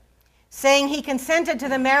dishonor, saying he consented to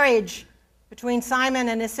the marriage between Simon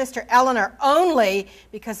and his sister Eleanor only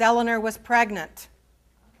because Eleanor was pregnant.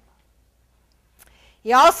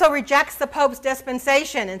 He also rejects the Pope's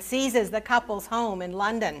dispensation and seizes the couple's home in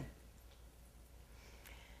London.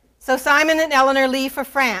 So Simon and Eleanor leave for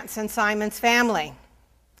France and Simon's family.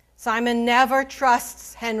 Simon never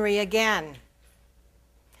trusts Henry again.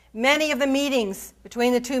 Many of the meetings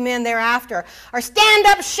between the two men thereafter are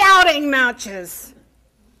stand-up shouting matches.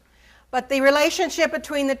 But the relationship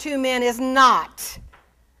between the two men is not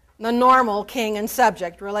the normal king and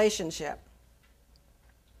subject relationship.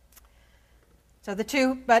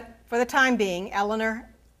 But for the time being, Eleanor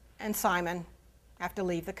and Simon have to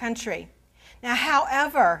leave the country. Now,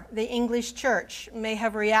 however the English church may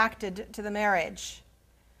have reacted to the marriage,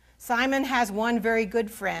 Simon has one very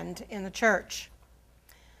good friend in the church,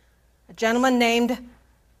 a gentleman named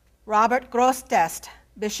Robert Grosseteste,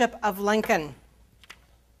 Bishop of Lincoln.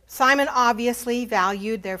 Simon obviously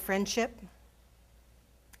valued their friendship.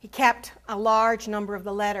 He kept a large number of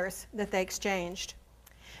the letters that they exchanged.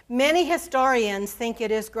 Many historians think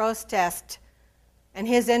it is Grosseteste and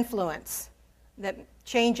his influence that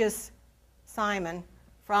changes Simon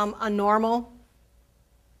from a normal,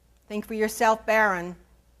 think for yourself baron,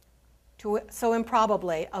 to so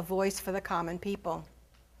improbably a voice for the common people.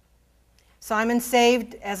 Simon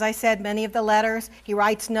saved, as I said, many of the letters. He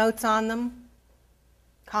writes notes on them,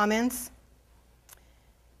 comments.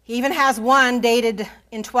 He even has one dated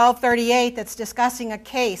in 1238 that's discussing a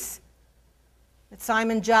case that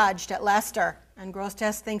Simon judged at Leicester, and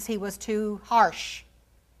Grosseteste thinks he was too harsh.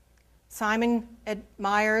 Simon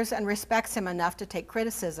admires and respects him enough to take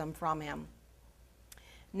criticism from him.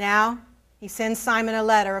 Now, he sends Simon a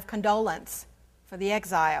letter of condolence for the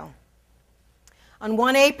exile. On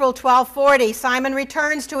 1 April 1240, Simon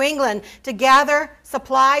returns to England to gather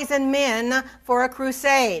supplies and men for a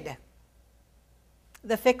crusade.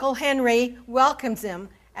 The fickle Henry welcomes him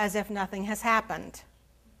as if nothing has happened.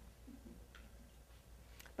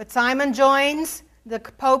 But Simon joins the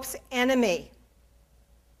Pope's enemy,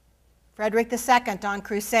 Frederick II, on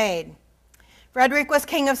crusade. Frederick was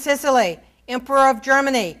king of Sicily, emperor of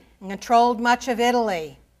Germany, and controlled much of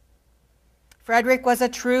Italy. Frederick was a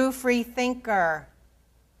true free thinker.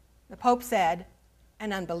 The Pope said,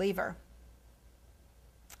 an unbeliever.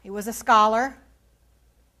 He was a scholar,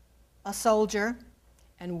 a soldier,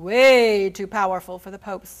 and way too powerful for the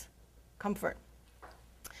Pope's comfort.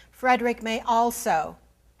 Frederick may also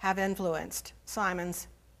have influenced Simon's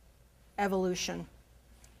evolution.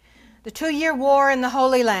 The 2-year war in the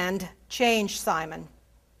Holy Land changed Simon.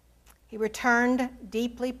 He returned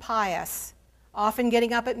deeply pious, often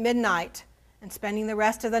getting up at midnight and spending the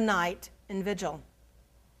rest of the night in vigil.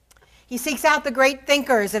 He seeks out the great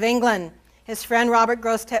thinkers of England, his friend Robert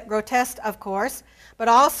Grosseteste, of course, but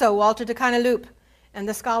also Walter de Cantilupe and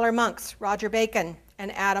the scholar monks Roger Bacon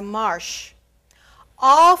and Adam Marsh.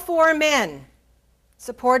 All 4 men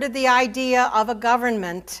supported the idea of a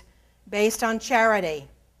government based on charity,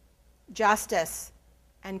 justice,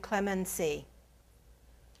 and clemency.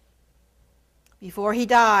 Before he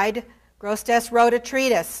died, Grosseteste wrote a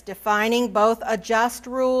treatise defining both a just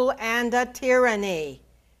rule and a tyranny.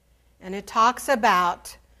 And it talks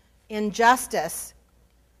about injustice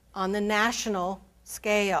on the national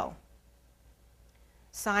scale.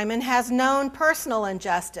 Simon has known personal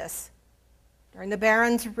injustice during the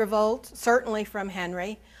Barons' Revolt, certainly from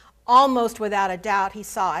Henry. Almost without a doubt he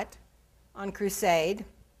saw it on crusade.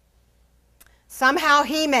 Somehow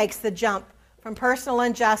he makes the jump from personal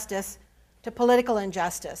injustice to political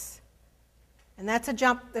injustice. And that's a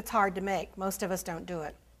jump that's hard to make. Most of us don't do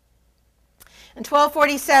it. In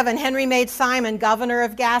 1247, Henry made Simon governor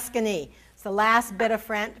of Gascony. It's the last bit of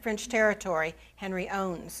French territory Henry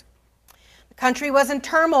owns. The country was in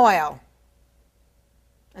turmoil.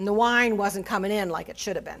 and the wine wasn't coming in like it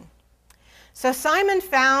should have been. So Simon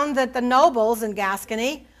found that the nobles in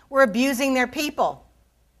Gascony were abusing their people.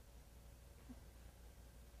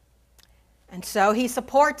 And so he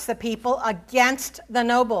supports the people against the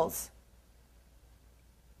nobles.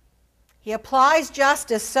 He applies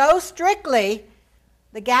justice so strictly,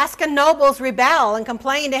 the Gascon nobles rebel and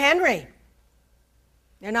complain to Henry.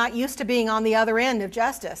 They're not used to being on the other end of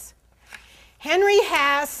justice. Henry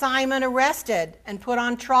has Simon arrested and put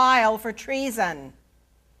on trial for treason.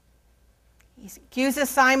 He accuses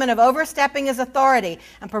Simon of overstepping his authority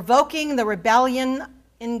and provoking the rebellion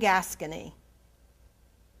in Gascony.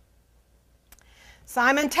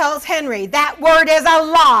 Simon tells Henry, "That word is a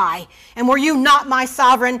lie, and were you not my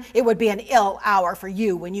sovereign, it would be an ill hour for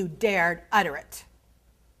you when you dared utter it."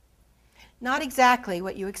 Not exactly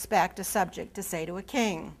what you expect a subject to say to a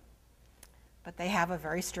king, but they have a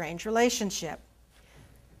very strange relationship.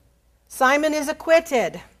 Simon is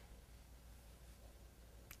acquitted,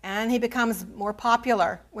 and he becomes more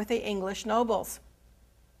popular with the English nobles.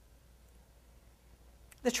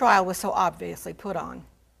 The trial was so obviously put on.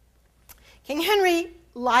 King Henry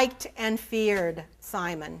liked and feared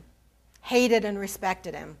Simon, hated and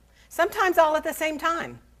respected him, sometimes all at the same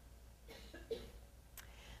time.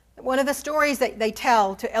 One of the stories that they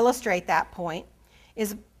tell to illustrate that point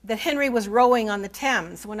is that Henry was rowing on the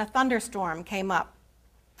Thames when a thunderstorm came up.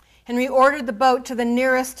 Henry ordered the boat to the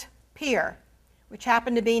nearest pier, which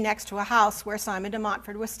happened to be next to a house where Simon de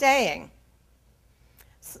Montfort was staying.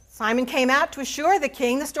 Simon came out to assure the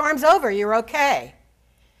king, "The storm's over, you're okay."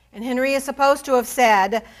 And Henry is supposed to have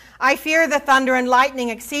said, "I fear the thunder and lightning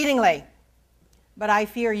exceedingly, but I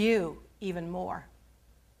fear you even more."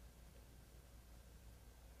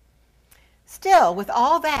 Still, with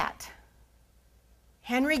all that,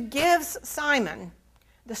 Henry gives Simon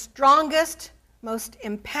the strongest, most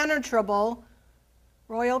impenetrable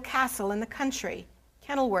royal castle in the country,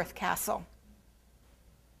 Kenilworth Castle.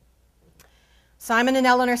 Simon and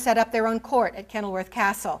Eleanor set up their own court at Kenilworth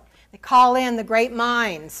Castle. They call in the great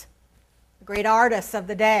minds, the great artists of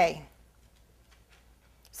the day.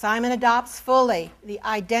 Simon adopts fully the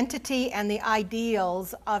identity and the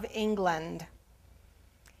ideals of England.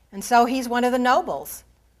 And so he's one of the nobles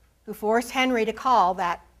who forced Henry to call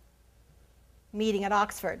that meeting at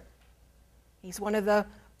Oxford. He's one of the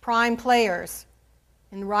prime players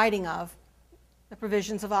in writing of the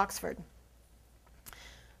provisions of Oxford.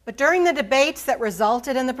 But during the debates that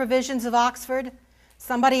resulted in the provisions of Oxford,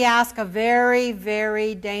 somebody asked a very,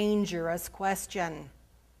 very dangerous question.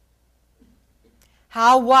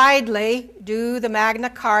 How widely do the Magna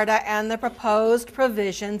Carta and the proposed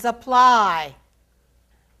provisions apply?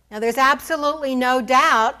 Now, there's absolutely no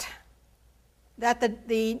doubt that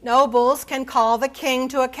the nobles can call the king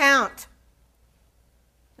to account.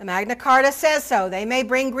 The Magna Carta says so. They may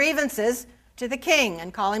bring grievances to the king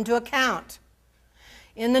and call him to account.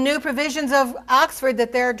 In the new provisions of Oxford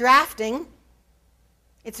that they're drafting,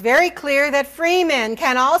 it's very clear that freemen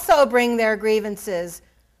can also bring their grievances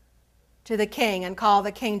to the king and call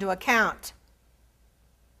the king to account.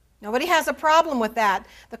 Nobody has a problem with that.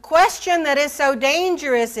 The question that is so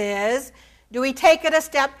dangerous is, do we take it a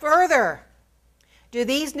step further? Do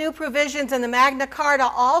these new provisions in the Magna Carta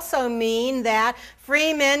also mean that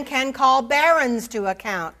freemen can call barons to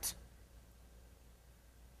account?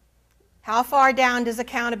 How far down does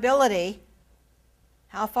accountability,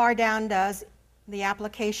 how far down does the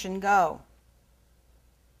application go?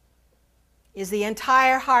 Is the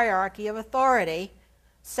entire hierarchy of authority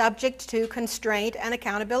subject to constraint and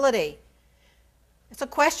accountability? It's a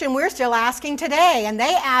question we're still asking today, and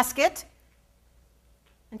they ask it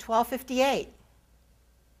in 1258.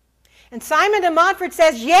 And Simon de Montfort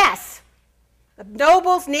says, yes, the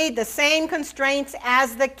nobles need the same constraints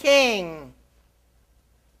as the king.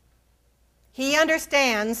 He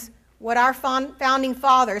understands what our founding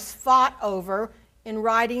fathers fought over in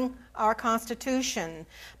writing our Constitution.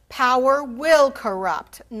 Power will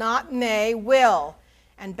corrupt, not may, will.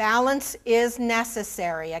 And balance is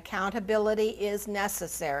necessary. Accountability is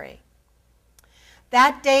necessary.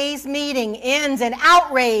 That day's meeting ends in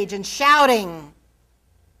outrage and shouting.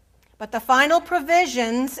 But the final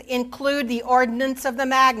provisions include the Ordinance of the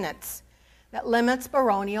Magnates that limits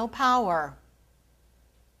baronial power.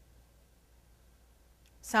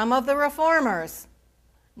 Some of the reformers,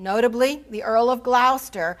 notably the Earl of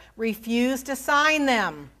Gloucester, refused to sign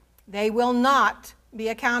them. They will not be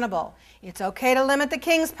accountable. It's okay to limit the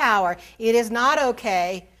king's power. It is not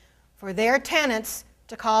okay for their tenants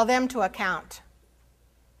to call them to account.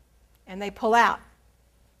 And they pull out.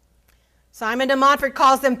 Simon de Montfort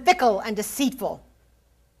calls them fickle and deceitful.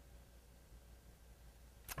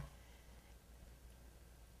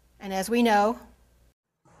 And as we know,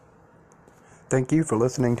 thank you for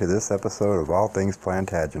listening to this episode of All Things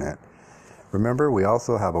Plantagenet. Remember, we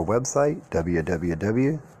also have a website,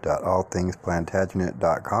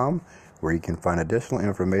 www.allthingsplantagenet.com, where you can find additional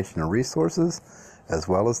information and resources, as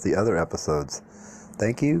well as the other episodes.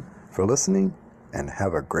 Thank you for listening, and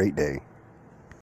have a great day.